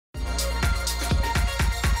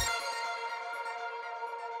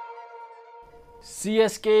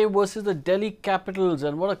CSK versus the Delhi Capitals,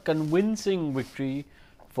 and what a convincing victory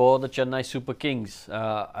for the Chennai Super Kings.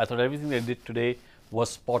 I thought everything they did today was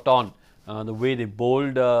spot on. The way they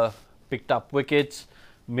bowled, picked up wickets,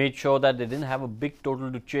 made sure that they didn't have a big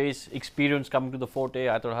total to chase. Experience coming to the forte.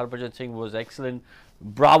 I thought Harbhajan Singh was excellent.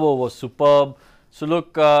 Bravo was superb. So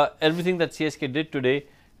look, everything that CSK did today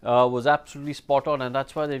was absolutely spot on, and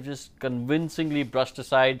that's why they've just convincingly brushed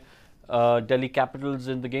aside Delhi Capitals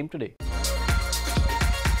in the game today.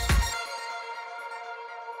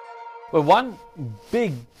 But one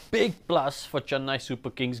big plus for Chennai Super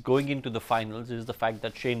Kings going into the finals is the fact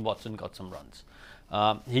that Shane Watson got some runs.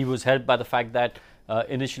 He was helped by the fact that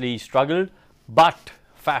initially he struggled, but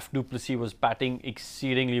Faf du Plessis was batting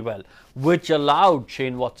exceedingly well, which allowed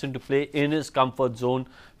Shane Watson to play in his comfort zone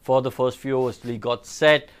for the first few overs till he got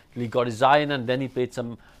set, till he got his eye in, and then he played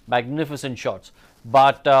some magnificent shots.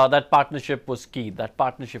 But that partnership was key. That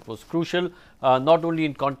partnership was crucial, not only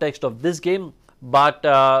in context of this game, but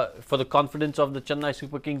for the confidence of the Chennai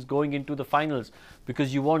Super Kings going into the finals,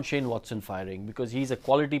 because you want Shane Watson firing, because he's a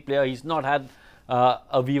quality player. He's not had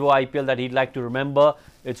a Vivo IPL that he'd like to remember.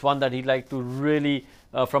 It's one that he'd like to really,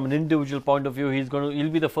 from an individual point of view, he'll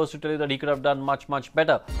be the first to tell you that he could have done much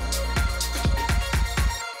better.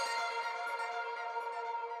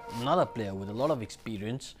 Another player with a lot of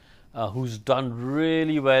experience who's done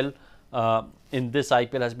really well in this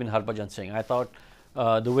IPL has been Harbhajan Singh. I thought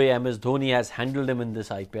the way MS Dhoni has handled him in this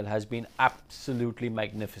IPL has been absolutely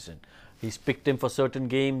magnificent. He's picked him for certain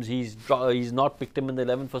games, he's not picked him in the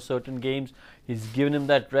 11 for certain games, he's given him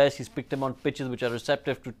that rest, he's picked him on pitches which are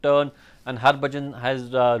receptive to turn, and Harbhajan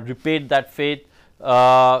has repaid that faith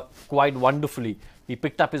quite wonderfully. He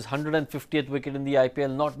picked up his 150th wicket in the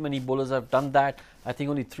IPL. Not many bowlers have done that. I think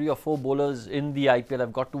only 3 or 4 bowlers in the IPL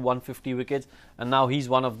have got to 150 wickets, and now he's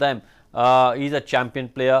one of them. He's a champion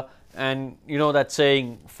player, and you know that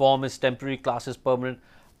saying, form is temporary, class is permanent,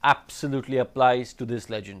 absolutely applies to this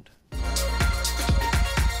legend.